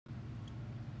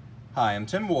Hi, I'm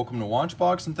Tim. Welcome to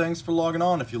Watchbox, and thanks for logging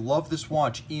on. If you love this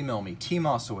watch, email me,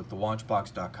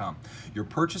 tmosso@thewatchbox.com. Your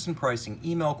purchase and pricing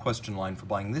email question line for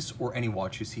buying this or any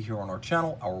watch you see here on our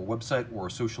channel, our website, or our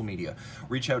social media.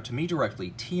 Reach out to me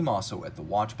directly,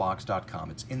 tmosso@thewatchbox.com.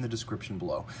 It's in the description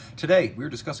below. Today, we're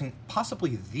discussing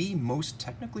possibly the most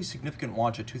technically significant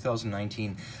watch of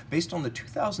 2019 based on the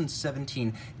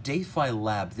 2017 Defy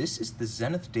Lab. This is the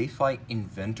Zenith Defy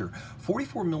Inventor.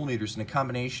 44 millimeters in a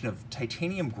combination of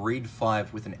titanium grade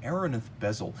 5 with an Aeronith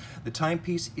bezel. The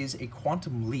timepiece is a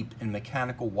quantum leap in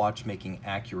mechanical watchmaking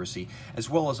accuracy, as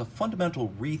well as a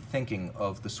fundamental rethinking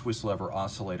of the Swiss lever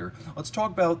oscillator. Let's talk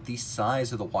about the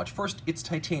size of the watch. First, it's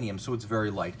titanium, so it's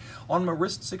very light. On my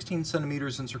wrist, 16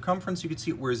 centimeters in circumference. You can see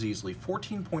it wears easily.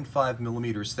 14.5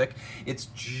 millimeters thick. It's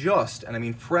just, and I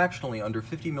mean fractionally, under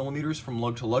 50 millimeters from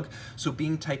lug to lug. So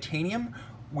being titanium,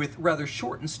 with rather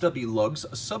short and stubby lugs,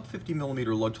 a sub 50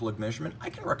 millimeter lug-to-lug measurement, I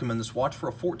can recommend this watch for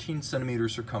a 14 centimeter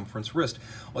circumference wrist.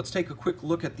 Let's take a quick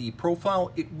look at the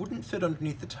profile. It wouldn't fit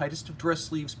underneath the tightest of dress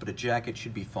sleeves, but a jacket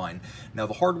should be fine. Now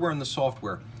the hardware and the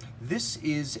software. This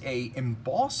is a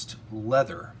embossed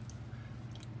leather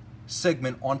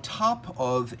segment on top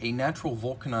of a natural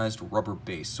vulcanized rubber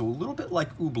base. So a little bit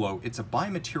like Hublot, it's a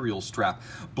bi-material strap.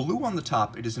 Blue on the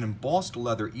top, it is an embossed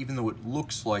leather even though it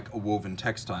looks like a woven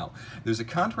textile. There's a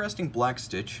contrasting black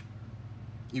stitch.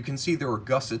 You can see there are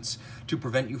gussets to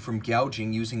prevent you from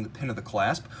gouging using the pin of the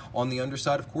clasp. On the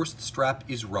underside, of course, the strap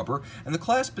is rubber, and the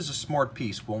clasp is a smart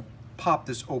piece. We'll pop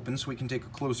this open so we can take a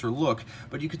closer look,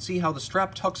 but you can see how the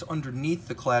strap tucks underneath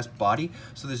the clasp body,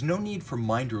 so there's no need for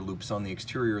minder loops on the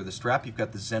exterior of the strap. You've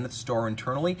got the Zenith star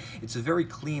internally. It's a very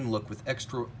clean look with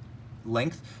extra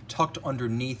length tucked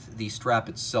underneath the strap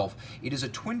itself. It is a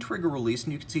twin trigger release,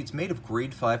 and you can see it's made of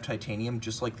grade 5 titanium,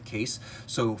 just like the case,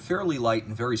 so fairly light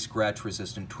and very scratch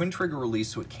resistant. Twin trigger release,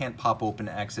 so it can't pop open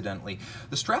accidentally.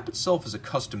 The strap itself is a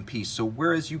custom piece, so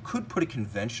whereas you could put a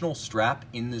conventional strap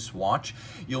in this watch,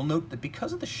 you'll note that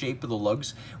because of the shape of the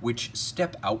lugs, which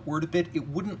step outward a bit, it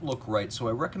wouldn't look right, so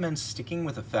I recommend sticking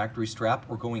with a factory strap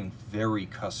or going very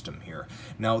custom here.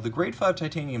 Now, the grade 5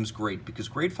 titanium is great because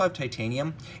grade 5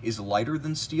 titanium is lighter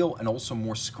than steel and also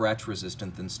more scratch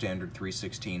resistant than standard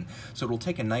 316, so it'll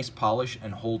take a nice polish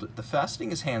and hold it. The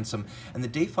fastening is handsome, and the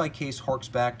Defy case harks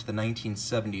back to the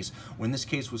 1970s when this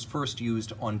case was first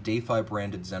used on Defy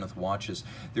branded Zenith watches.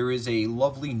 There is a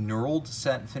lovely knurled,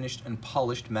 satin finished and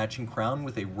polished matching crown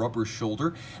with a rubber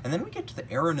shoulder, and then we get to the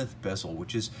Aeronith bezel,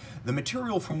 which is the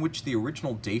material from which the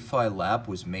original Defy Lab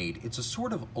was made. It's a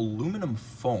sort of aluminum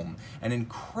foam, an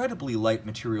incredibly light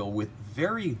material with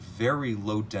very, very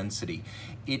low density.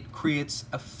 It creates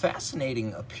a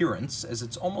fascinating appearance as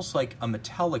it's almost like a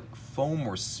metallic foam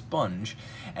or sponge,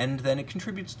 and then it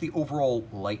contributes to the overall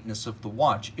lightness of the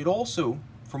watch. It also,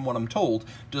 from what I'm told,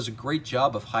 does a great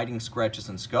job of hiding scratches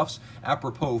and scuffs,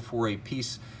 apropos for a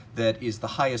piece that is the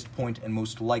highest point and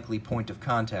most likely point of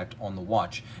contact on the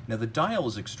watch. Now the dial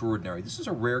is extraordinary. This is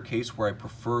a rare case where I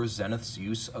prefer Zenith's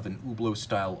use of an Hublot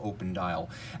style open dial.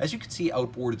 As you can see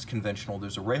outboard, it's conventional.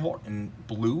 There's a rail in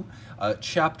blue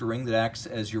chaptering that acts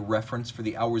as your reference for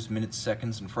the hours, minutes,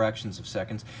 seconds, and fractions of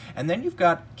seconds. And then you've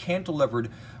got cantilevered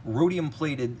rhodium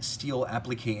plated steel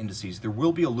applique indices. There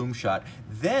will be a loom shot.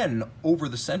 Then over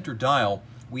the center dial,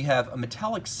 we have a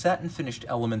metallic satin finished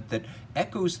element that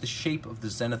echoes the shape of the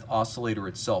Zenith oscillator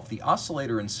itself. The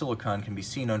oscillator in silicon can be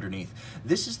seen underneath.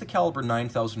 This is the caliber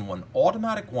 9001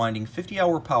 automatic winding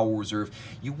 50-hour power reserve.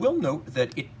 You will note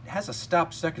that it has a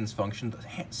stop seconds function. The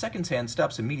seconds hand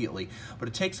stops immediately, but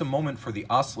it takes a moment for the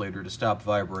oscillator to stop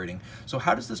vibrating. So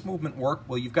how does this movement work?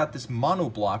 Well, you've got this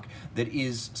monoblock that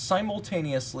is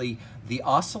simultaneously the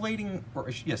oscillating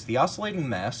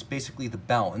mass, basically the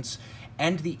balance,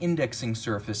 and the indexing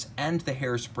surface and the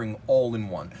hairspring all in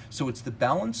one. So it's the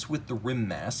balance with the rim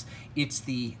mass, it's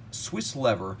the Swiss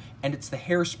lever, and it's the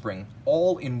hairspring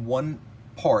all in one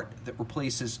part that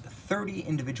replaces 30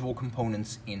 individual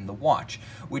components in the watch,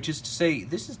 which is to say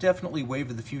this is definitely wave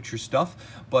of the future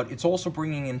stuff, but it's also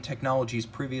bringing in technologies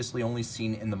previously only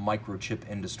seen in the microchip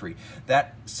industry.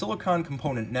 That silicon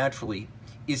component naturally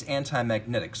is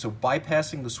anti-magnetic, so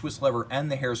bypassing the Swiss lever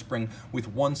and the hairspring with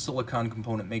one silicon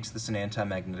component makes this an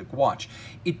anti-magnetic watch.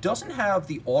 It doesn't have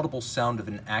the audible sound of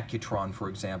an Accutron, for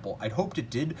example. I'd hoped it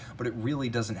did, but it really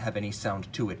doesn't have any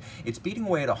sound to it. It's beating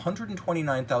away at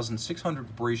 129,600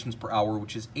 vibrations per hour,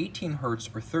 which is 18 hertz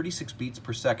or 36 beats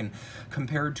per second,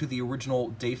 compared to the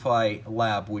original Defy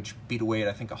Lab, which beat away at,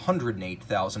 I think,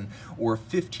 108,000 or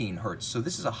 15 hertz. So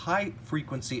this is a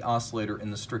high-frequency oscillator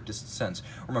in the strictest sense.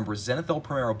 Remember, Zenith L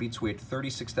arrow beats weight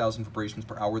 36,000 vibrations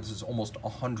per hour. This is almost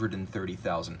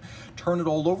 130,000. Turn it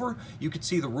all over, you can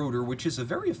see the rotor, which is a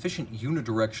very efficient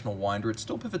unidirectional winder. It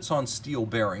still pivots on steel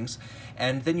bearings,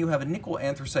 and then you have a nickel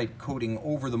anthracite coating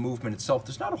over the movement itself.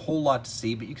 There's not a whole lot to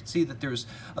see, but you can see that there's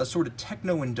a sort of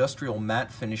techno-industrial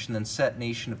matte finish and then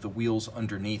satination of the wheels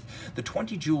underneath. The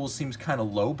 20 joules seems kind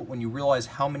of low, but when you realize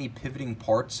how many pivoting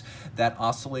parts that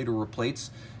oscillator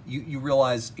replaces, you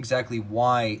realize exactly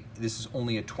why this is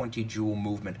only a 20 joule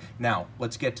movement. Now,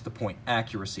 let's get to the point,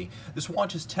 accuracy. This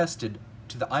watch is tested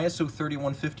to the ISO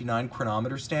 3159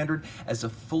 chronometer standard as a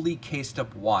fully cased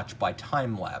up watch by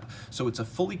TimeLab. So it's a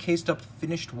fully cased up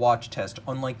finished watch test,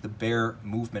 unlike the bare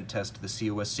movement test of the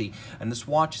COSC. And this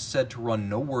watch is said to run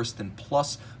no worse than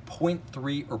plus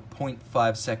 0.3 or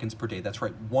 0.5 seconds per day. That's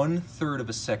right, 1/3 of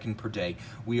a second per day.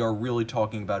 We are really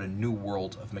talking about a new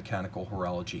world of mechanical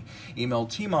horology. Email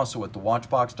tmosso at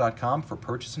thewatchbox.com for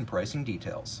purchase and pricing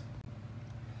details.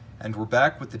 And we're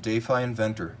back with the Defy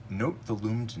Inventor. Note the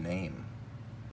loomed name.